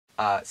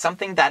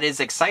Something that is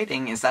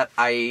exciting is that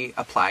I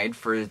applied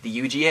for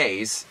the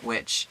UGAs,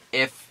 which,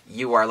 if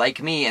you are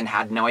like me and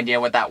had no idea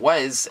what that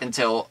was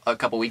until a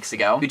couple weeks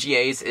ago,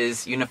 UGAs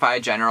is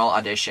Unified General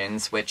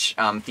Auditions, which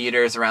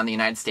theaters around the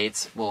United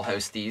States will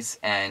host these,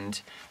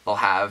 and they'll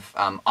have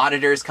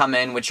auditors come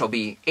in, which will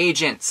be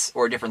agents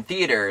or different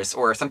theaters,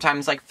 or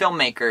sometimes like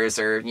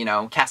filmmakers or, you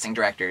know, casting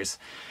directors.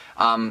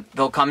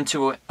 They'll come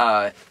to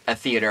a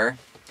theater,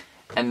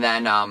 and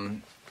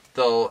then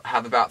they'll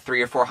have about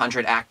 300 or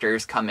 400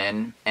 actors come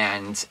in,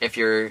 and if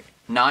you're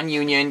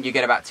non-union, you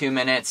get about 2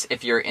 minutes.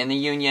 If you're in the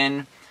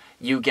union,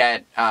 you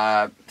get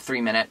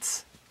 3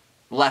 minutes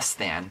less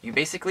than. You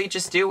basically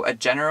just do a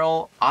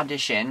general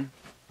audition.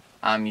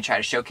 You try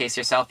to showcase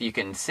yourself. You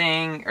can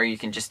sing, or you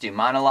can just do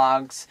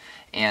monologues,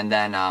 and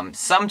then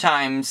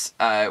sometimes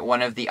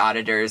one of the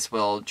auditors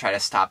will try to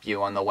stop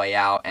you on the way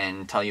out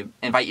and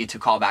invite you to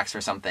callbacks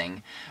for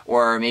something,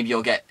 or maybe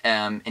you'll get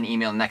an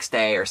email next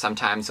day, or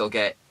sometimes you'll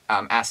get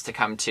asked to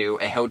come to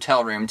a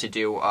hotel room to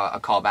do a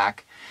callback,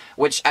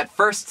 which at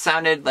first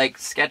sounded like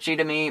sketchy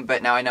to me,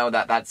 but now I know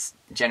that that's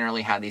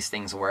generally how these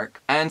things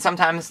work. And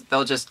sometimes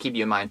they'll just keep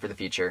you in mind for the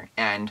future.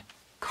 And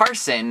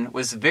Carson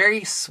was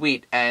very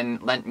sweet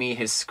and lent me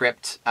his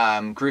script,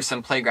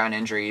 Gruesome Playground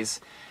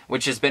Injuries,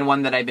 which has been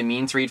one that I've been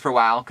meaning to read for a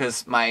while,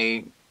 because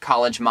my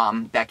college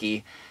mom,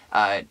 Becky,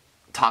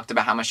 talked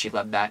about how much she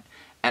loved that,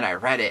 and I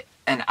read it.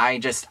 And I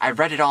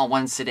read it all in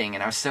one sitting,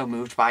 and I was so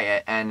moved by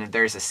it. And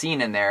there's a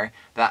scene in there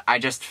that I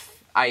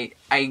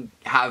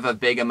have a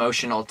big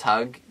emotional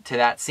tug to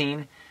that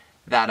scene,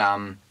 that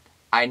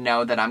I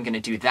know that I'm going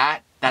to do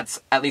that.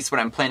 That's at least what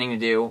I'm planning to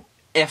do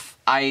if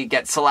I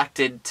get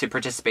selected to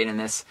participate in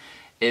this,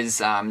 is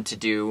to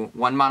do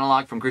one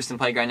monologue from Gruesome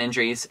Playground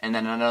Injuries, and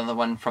then another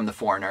one from The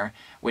Foreigner,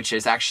 which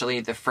is actually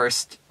the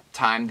first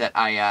time that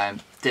I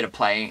did a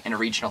play in a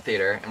regional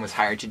theater and was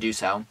hired to do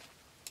so.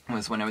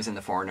 Was when I was in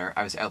The Foreigner.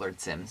 I was Ellard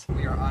Sims.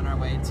 We are on our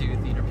way to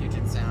Theater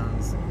Puget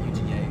Sound's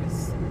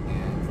UGAs,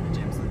 and the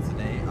jams of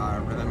today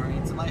are Remember Me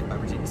to Life by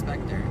Regina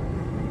Spektor.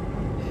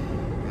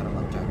 Gotta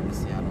love driving to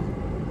Seattle.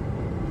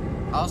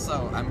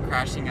 Also, I'm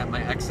crashing at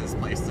my ex's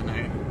place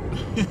tonight.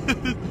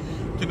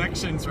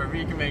 Connections wherever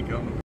you can make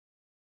them.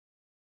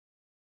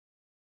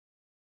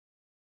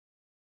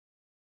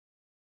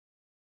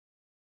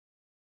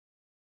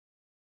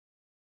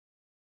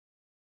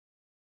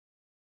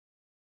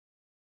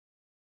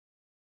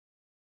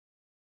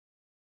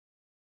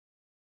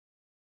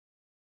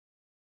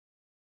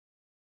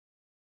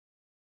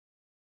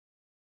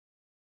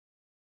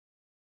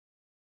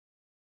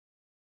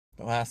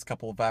 The last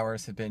couple of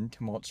hours have been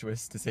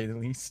tumultuous, to say the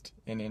least,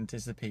 in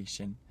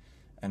anticipation,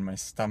 and my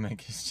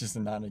stomach is just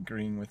not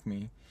agreeing with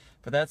me.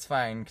 But that's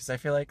fine, because I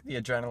feel like the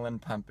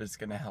adrenaline pump is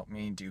going to help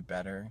me do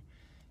better,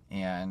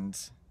 and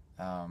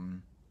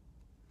I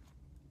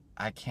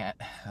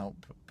can't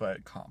help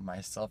but calm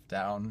myself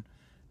down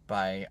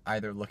by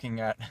either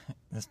looking at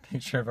this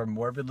picture of a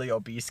morbidly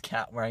obese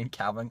cat wearing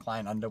Calvin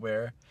Klein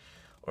underwear,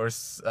 or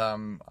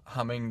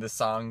humming the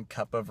song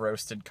Cup of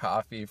Roasted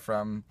Coffee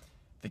from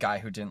The Guy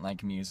Who Didn't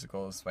Like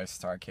Musicals by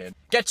Star Kid.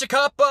 Get your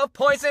cup of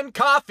poison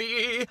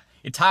coffee,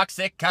 you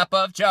toxic cup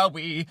of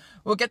Joey.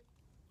 We'll get...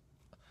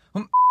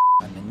 I'm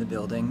in the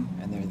building,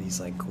 and there are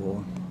these like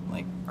cool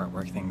like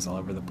artwork things all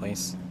over the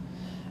place,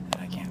 and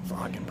I can't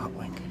vlog in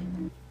public.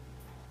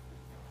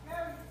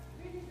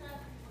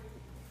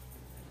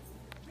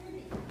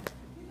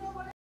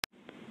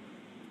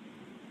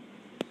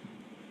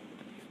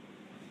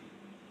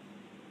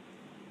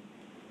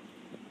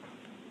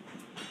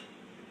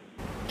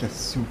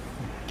 Guess who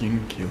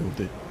fucking killed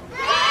it?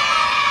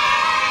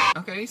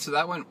 Okay, so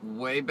that went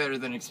way better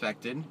than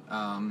expected.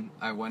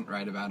 I went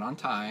right about on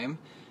time.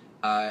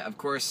 Of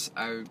course,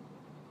 I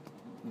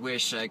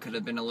wish I could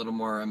have been a little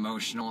more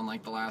emotional in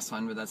like the last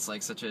one, but that's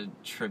like such a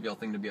trivial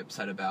thing to be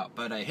upset about.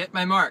 But I hit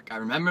my mark. I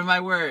remembered my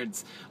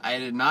words. I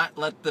did not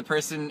let the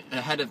person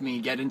ahead of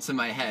me get into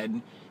my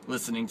head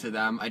listening to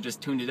them. I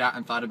just tuned it out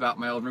and thought about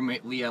my old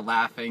roommate Leah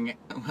laughing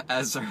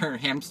as her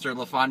hamster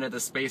LaFonda, the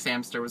space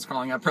hamster, was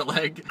crawling up her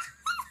leg.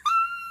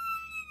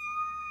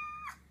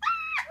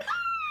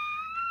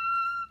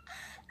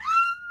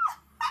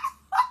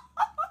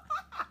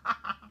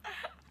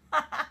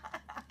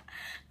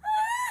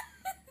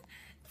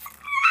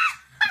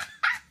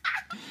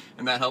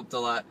 And that helped a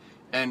lot.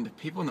 And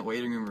people in the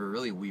waiting room were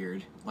really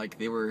weird. Like,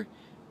 they were,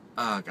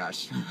 oh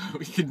gosh,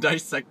 we could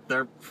dissect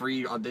their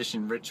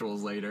pre-audition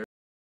rituals later.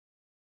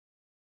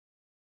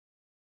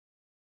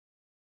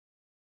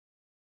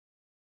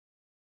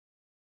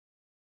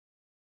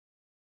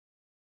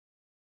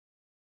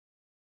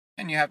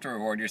 And you have to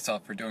reward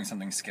yourself for doing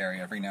something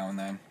scary every now and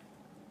then.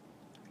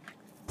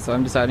 So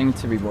I'm deciding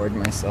to reward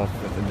myself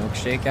with a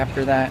milkshake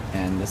after that,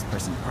 and this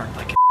person parked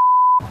like a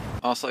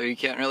Also, you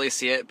can't really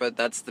see it, but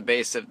that's the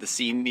base of the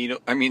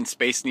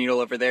Space Needle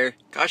over there.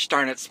 Gosh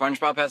darn it,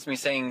 SpongeBob has me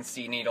saying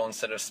Sea Needle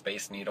instead of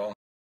Space Needle.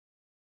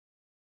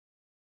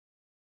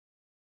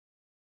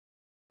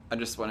 I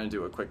just want to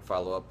do a quick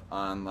follow-up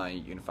on my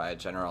Unified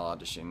General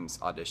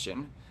Auditions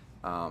audition.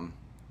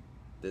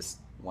 This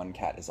one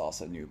cat is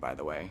also new, by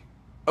the way.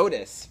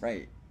 Otis,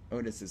 right.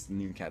 Otis is the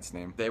new cat's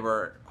name. They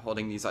were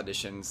holding these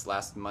auditions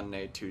last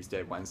Monday,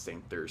 Tuesday, Wednesday,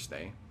 and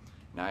Thursday.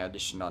 And I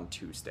auditioned on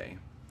Tuesday.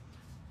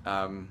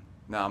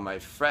 Now my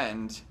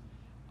friend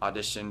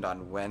auditioned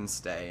on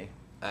Wednesday,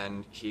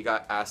 and he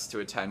got asked to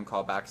attend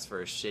callbacks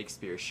for a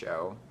Shakespeare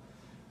show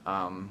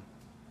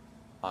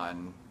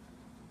on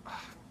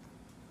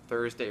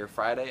Thursday or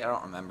Friday, I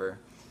don't remember.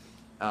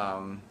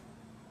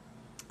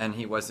 And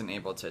he wasn't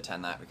able to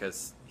attend that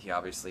because he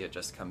obviously had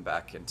just come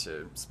back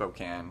into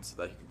Spokane so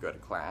that he could go to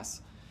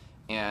class.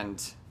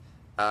 And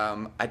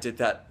I did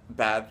that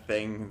bad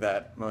thing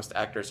that most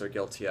actors are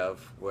guilty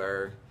of,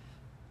 where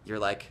you're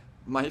like,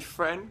 my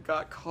friend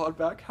got called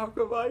back, how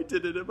come I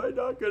didn't? Am I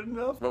not good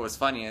enough? What was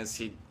funny is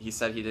he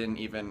said he didn't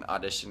even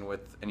audition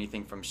with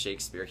anything from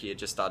Shakespeare. He had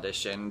just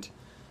auditioned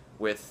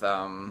with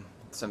some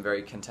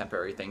very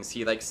contemporary things.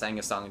 He like sang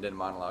a song and did a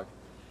monologue.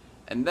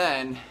 And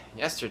then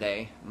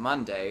yesterday,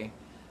 Monday,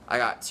 I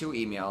got 2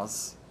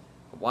 emails.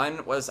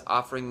 One was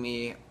offering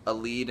me a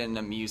lead in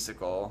a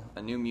musical,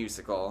 a new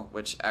musical,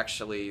 which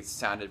actually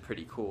sounded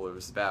pretty cool. It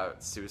was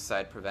about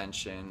suicide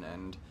prevention,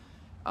 and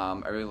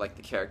I really liked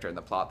the character and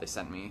the plot they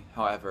sent me.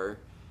 However,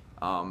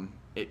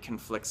 it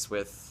conflicts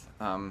with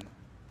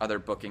other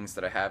bookings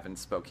that I have in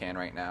Spokane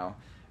right now,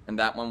 and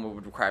that one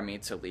would require me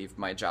to leave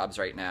my jobs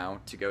right now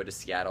to go to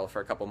Seattle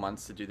for a couple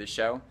months to do the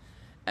show,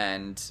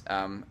 and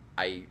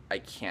I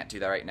can't do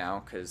that right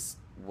now because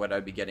what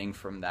I'd be getting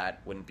from that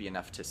wouldn't be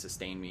enough to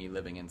sustain me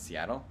living in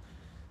Seattle.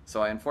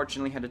 So I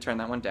unfortunately had to turn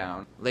that one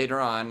down.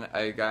 Later on,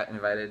 I got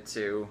invited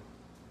to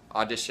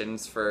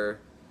auditions for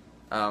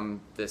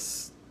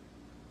this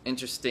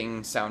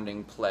interesting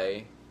sounding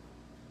play.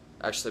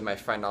 Actually, my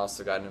friend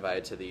also got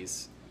invited to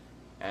these,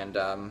 and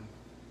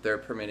they're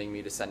permitting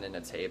me to send in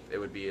a tape. It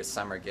would be a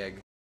summer gig.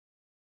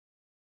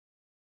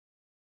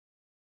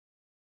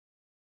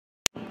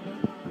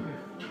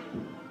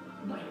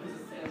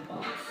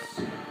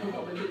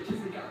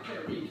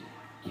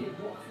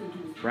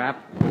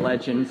 Rap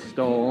legend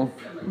stole.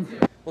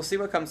 We'll see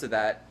what comes of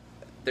that.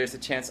 There's a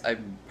chance I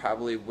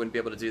probably wouldn't be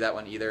able to do that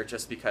one either,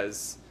 just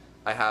because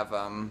I have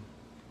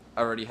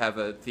already have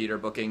a theater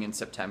booking in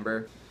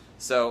September.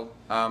 So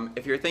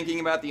if you're thinking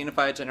about the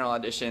Unified General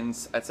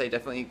Auditions, I'd say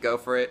definitely go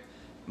for it.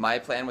 My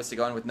plan was to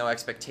go in with no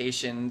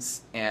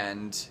expectations,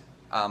 and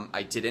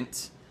I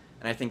didn't,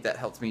 and I think that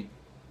helped me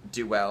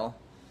do well.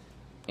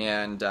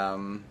 And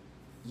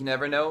you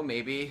never know,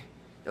 maybe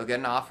you'll get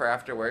an offer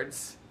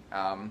afterwards.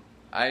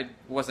 I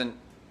wasn't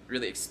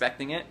really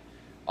expecting it,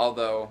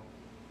 although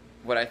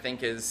what I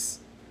think is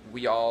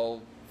we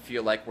all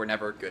feel like we're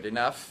never good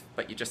enough,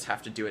 but you just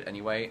have to do it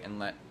anyway and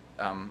let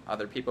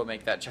other people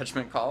make that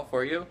judgment call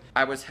for you.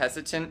 I was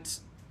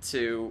hesitant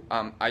to,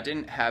 I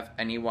didn't have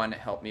anyone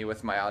help me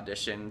with my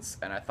auditions,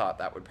 and I thought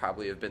that would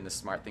probably have been the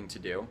smart thing to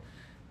do,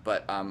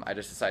 but I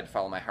just decided to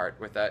follow my heart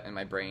with that in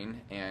my brain,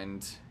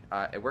 and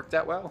it worked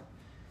out well.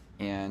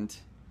 And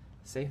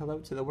say hello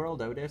to the world,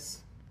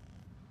 Otis.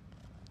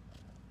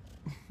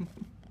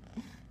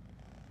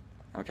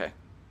 Okay,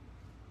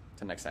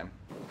 till next time.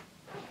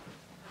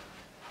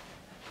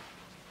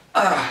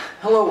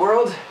 Hello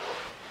world.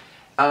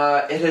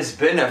 It has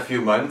been a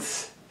few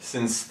months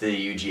since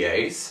the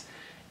UGAs,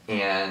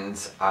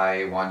 and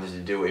I wanted to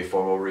do a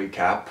formal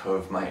recap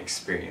of my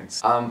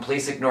experience.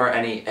 Please ignore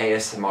any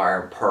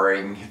ASMR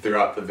purring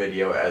throughout the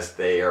video as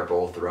they are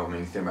both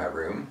roaming through my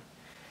room.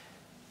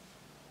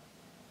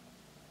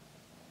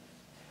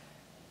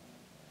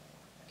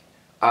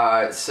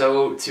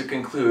 So to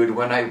conclude,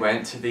 when I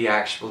went to the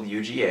actual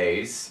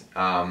UGAs,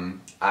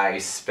 I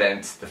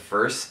spent the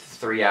first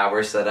 3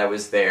 hours that I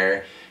was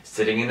there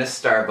sitting in a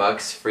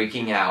Starbucks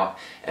freaking out,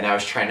 and I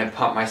was trying to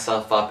pump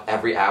myself up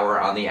every hour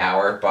on the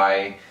hour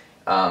by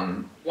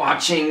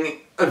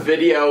watching a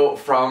video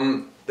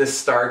from this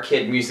Star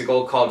Kid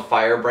musical called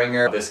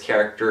Firebringer. This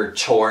character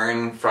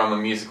Chorn from a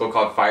musical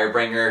called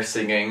Firebringer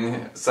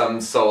singing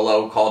some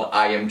solo called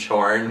I Am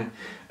Chorn.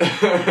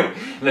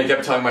 And I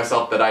kept telling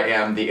myself that I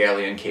am the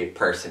alien cave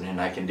person and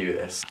I can do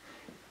this.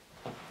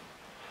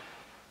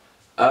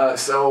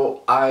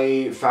 So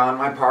I found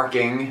my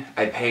parking.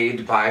 I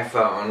paid by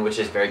phone, which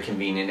is very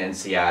convenient in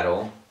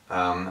Seattle.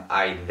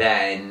 I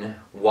then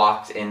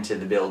walked into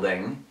the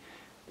building.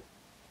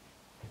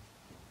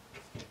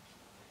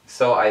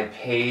 So I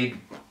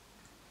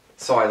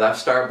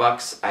left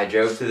Starbucks, I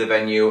drove to the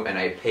venue, and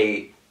I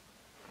paid.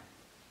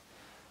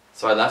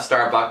 So I left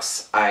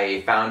Starbucks,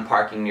 I found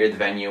parking near the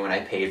venue, and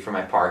I paid for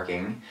my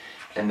parking.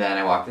 And then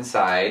I walked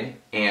inside,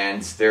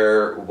 and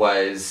there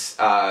was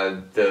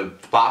the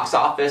box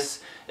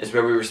office is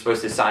where we were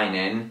supposed to sign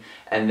in,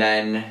 and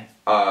then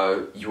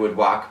you would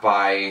walk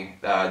by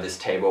this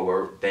table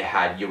where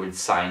you would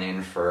sign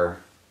in for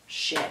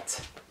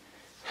shit.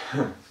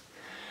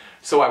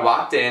 So I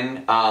walked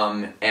in,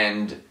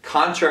 and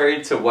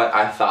contrary to what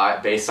I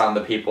thought based on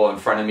the people in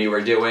front of me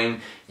were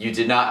doing, you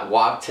did not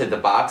walk to the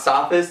box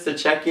office to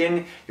check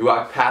in. You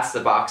walked past the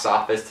box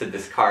office to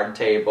this card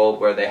table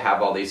where they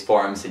have all these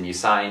forms and you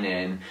sign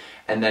in.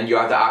 and then you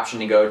have the option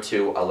to go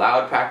to a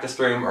loud practice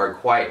room or a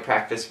quiet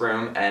practice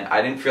room, and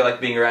I didn't feel like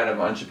being around a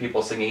bunch of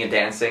people singing and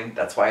dancing.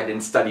 That's why I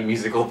didn't study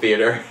musical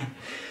theater.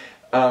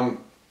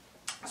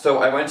 So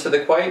I went to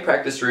the quiet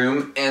practice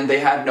room, and they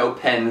had no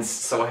pens,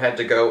 so I had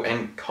to go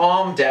and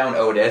calm down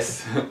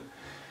Otis.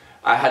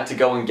 I had to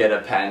go and get a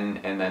pen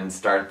and then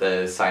start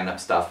the sign-up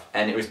stuff,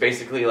 and it was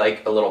basically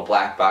like a little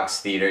black box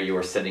theater. You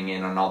were sitting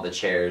in on all the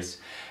chairs.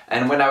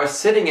 And when I was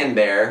sitting in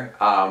there,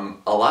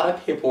 a lot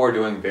of people were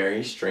doing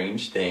very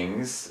strange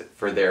things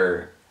for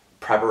their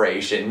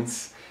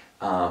preparations.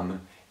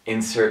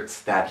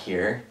 Inserts that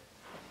here.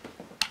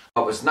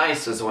 What was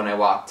nice was when I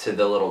walked to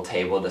the little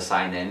table to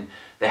sign in,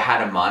 they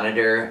had a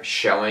monitor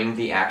showing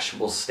the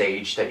actual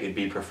stage that you'd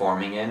be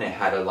performing in. It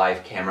had a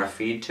live camera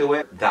feed to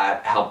it.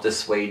 That helped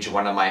assuage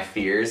one of my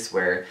fears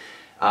where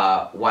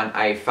when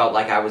I felt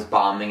like I was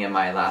bombing in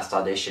my last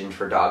audition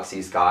for Dog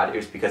Sees God, it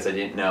was because I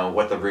didn't know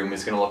what the room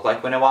was going to look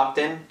like when I walked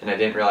in, and I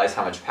didn't realize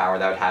how much power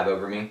that would have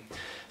over me.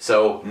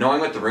 So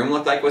knowing what the room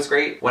looked like was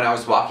great. When I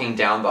was walking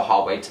down the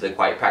hallway to the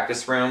quiet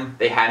practice room,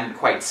 they hadn't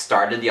quite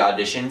started the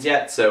auditions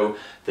yet, so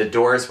the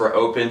doors were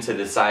open to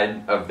the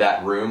side of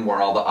that room where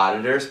all the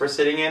auditors were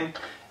sitting in,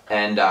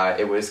 and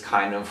it was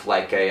kind of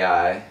like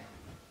a,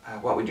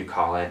 what would you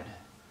call it?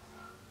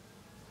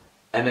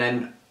 And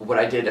then what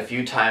I did a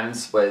few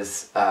times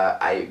was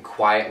I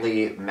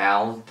quietly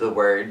mouthed the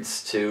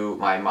words to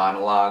my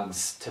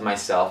monologues to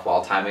myself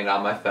while timing it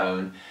on my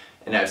phone,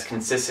 and I was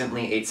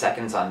consistently 8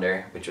 seconds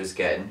under, which was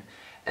good.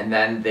 And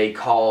then they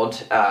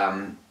called,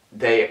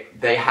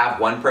 they have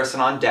one person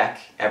on deck.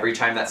 Every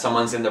time that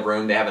someone's in the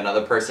room, they have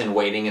another person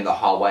waiting in the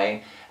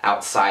hallway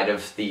outside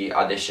of the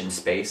audition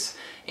space.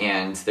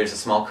 And there's a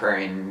small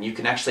curtain. You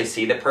can actually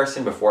see the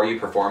person before you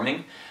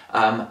performing.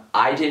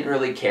 I didn't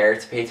really care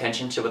to pay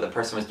attention to what the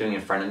person was doing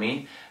in front of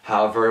me.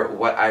 However,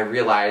 what I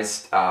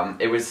realized,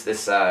 it was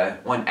this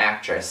one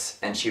actress,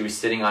 and she was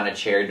sitting on a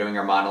chair doing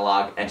her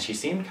monologue, and she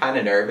seemed kind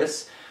of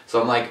nervous.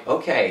 So I'm like,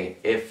 okay,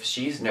 if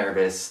she's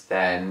nervous,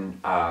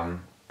 then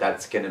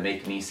that's gonna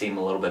make me seem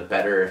a little bit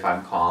better if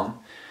I'm calm.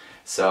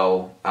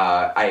 So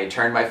I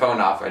turned my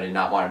phone off. I did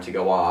not want it to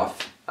go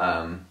off.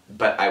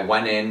 But I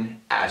went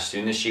in as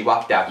soon as she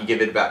walked out. You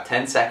give it about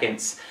 10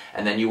 seconds,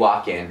 and then you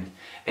walk in.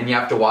 And you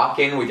have to walk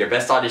in with your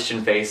best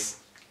audition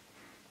face,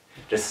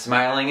 just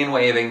smiling and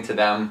waving to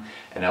them.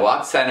 And I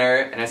walked center,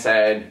 and I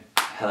said,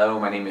 hello,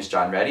 my name is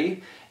John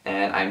Reddy,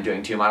 and I'm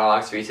doing 2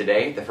 monologues for you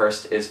today. The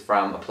first is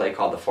from a play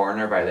called The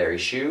Foreigner by Larry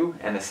Shue,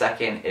 and the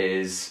second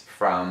is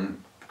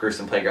from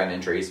Gruesome Playground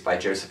Injuries by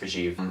Joseph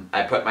Ajiv.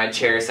 I put my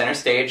chair center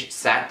stage,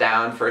 sat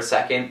down for a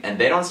second, and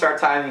they don't start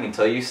timing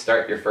until you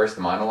start your first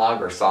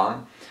monologue or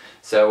song.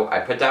 So I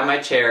put down my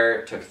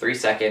chair, took 3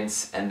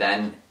 seconds, and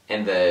then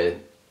in the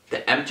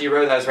empty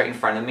row that was right in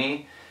front of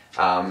me,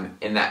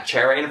 in that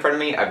chair right in front of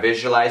me, I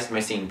visualized my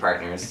scene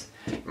partners.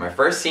 My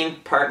first scene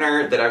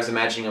partner that I was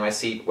imagining in my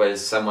seat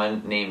was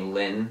someone named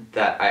Lynn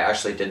that I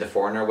actually did The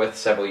Foreigner with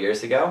several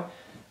years ago,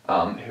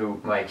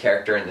 who my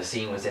character in the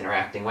scene was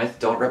interacting with.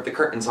 Don't rip the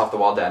curtains off the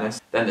wall,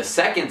 Dennis. Then the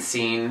second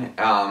scene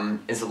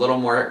is a little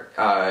more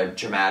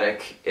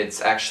dramatic.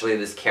 It's actually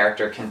this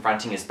character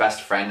confronting his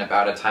best friend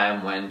about a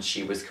time when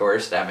she was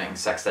coerced having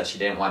sex that she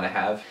didn't want to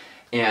have.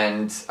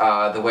 And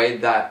the way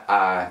that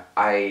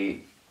I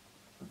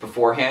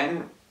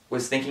beforehand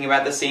was thinking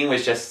about the scene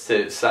was just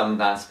to some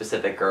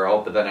non-specific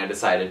girl, but then I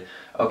decided,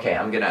 okay,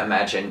 I'm gonna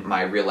imagine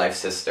my real-life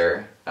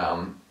sister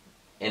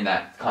in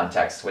that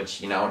context,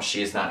 which, you know,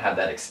 she has not had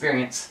that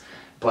experience,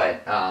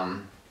 but,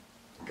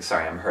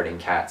 sorry, I'm hurting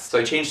cats. So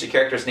I changed the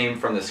character's name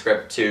from the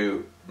script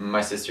to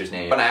my sister's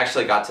name. When I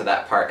actually got to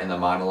that part in the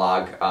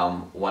monologue,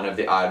 one of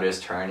the auditors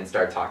turned and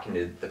started talking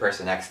to the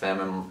person next to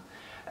them,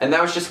 and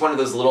that was just one of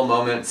those little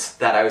moments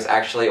that I was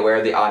actually aware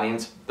of the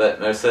audience, but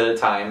most of the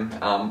time,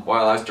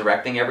 while I was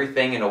directing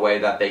everything in a way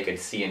that they could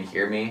see and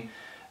hear me,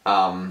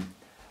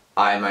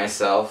 I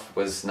myself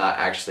was not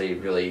actually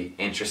really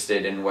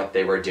interested in what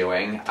they were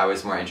doing. I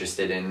was more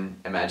interested in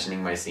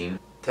imagining my scene.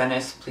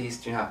 Dennis,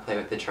 please do not play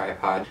with the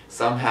tripod.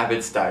 Some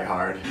habits die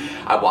hard.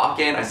 I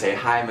walk in, I say,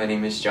 hi, my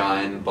name is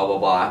John, blah, blah,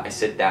 blah. I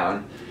sit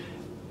down.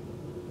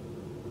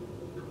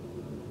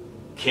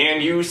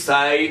 Can you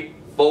say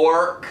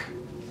fork?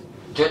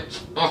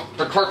 Get off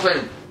the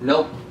curtain!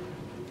 Nope.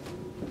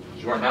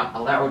 You are not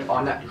allowed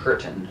on that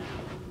curtain.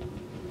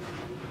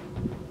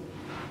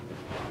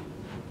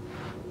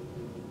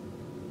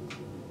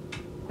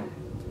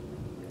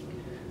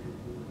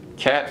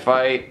 Cat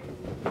fight.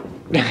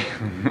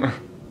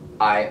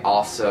 I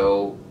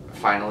also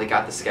finally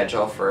got the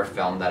schedule for a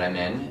film that I'm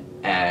in,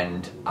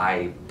 and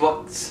I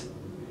booked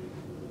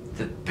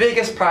the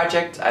biggest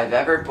project I've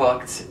ever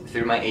booked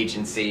through my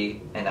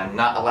agency, and I'm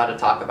not allowed to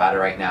talk about it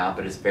right now,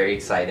 but it's very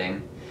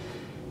exciting.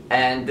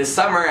 And this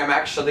summer I'm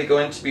actually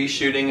going to be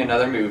shooting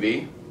another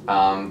movie.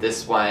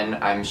 This one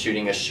I'm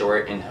shooting a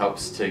short in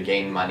hopes to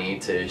gain money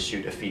to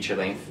shoot a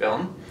feature-length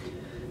film.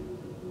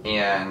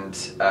 And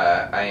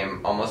I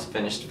am almost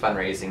finished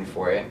fundraising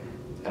for it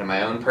out of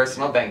my own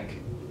personal bank.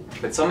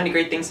 But so many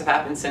great things have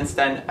happened since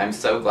then. I'm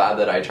so glad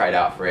that I tried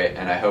out for it,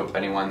 and I hope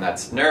anyone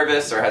that's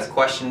nervous or has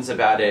questions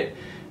about it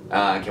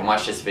can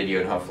watch this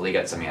video and hopefully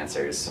get some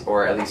answers,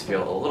 or at least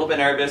feel a little bit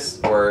nervous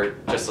or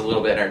just a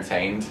little bit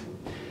entertained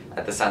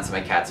at the sounds of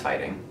my cats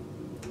fighting.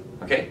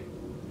 Okay?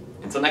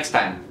 Until next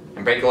time,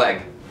 and break a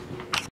leg.